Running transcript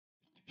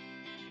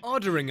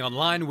Ordering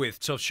online with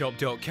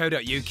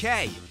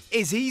tuffshop.co.uk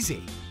is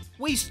easy.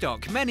 We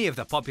stock many of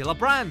the popular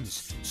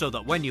brands, so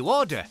that when you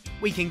order,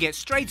 we can get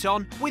straight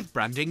on with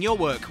branding your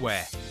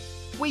workwear.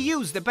 We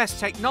use the best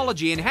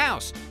technology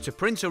in-house to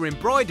print or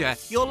embroider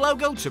your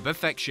logo to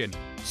perfection.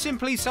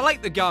 Simply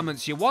select the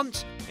garments you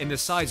want, in the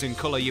size and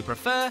colour you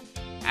prefer,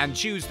 and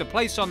choose the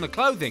place on the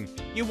clothing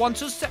you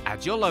want us to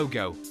add your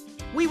logo.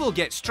 We will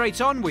get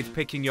straight on with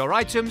picking your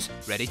items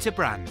ready to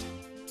brand.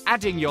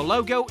 Adding your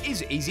logo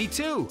is easy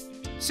too.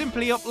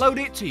 Simply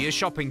upload it to your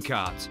shopping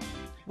cart.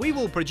 We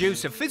will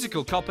produce a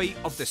physical copy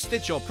of the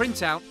stitch or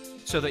printout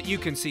so that you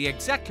can see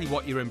exactly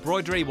what your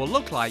embroidery will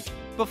look like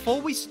before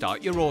we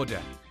start your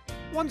order.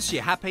 Once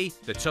you're happy,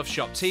 the Tuff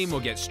Shop team will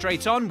get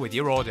straight on with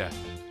your order.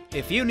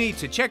 If you need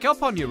to check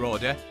up on your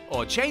order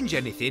or change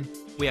anything,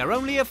 we are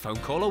only a phone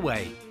call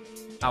away.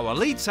 Our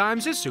lead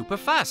times are super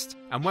fast,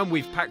 and when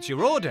we've packed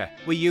your order,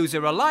 we use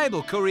a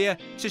reliable courier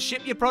to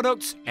ship your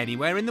products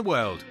anywhere in the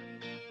world.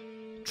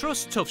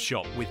 Trust Tuff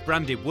Shop with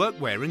branded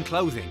workwear and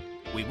clothing.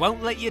 We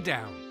won't let you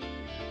down.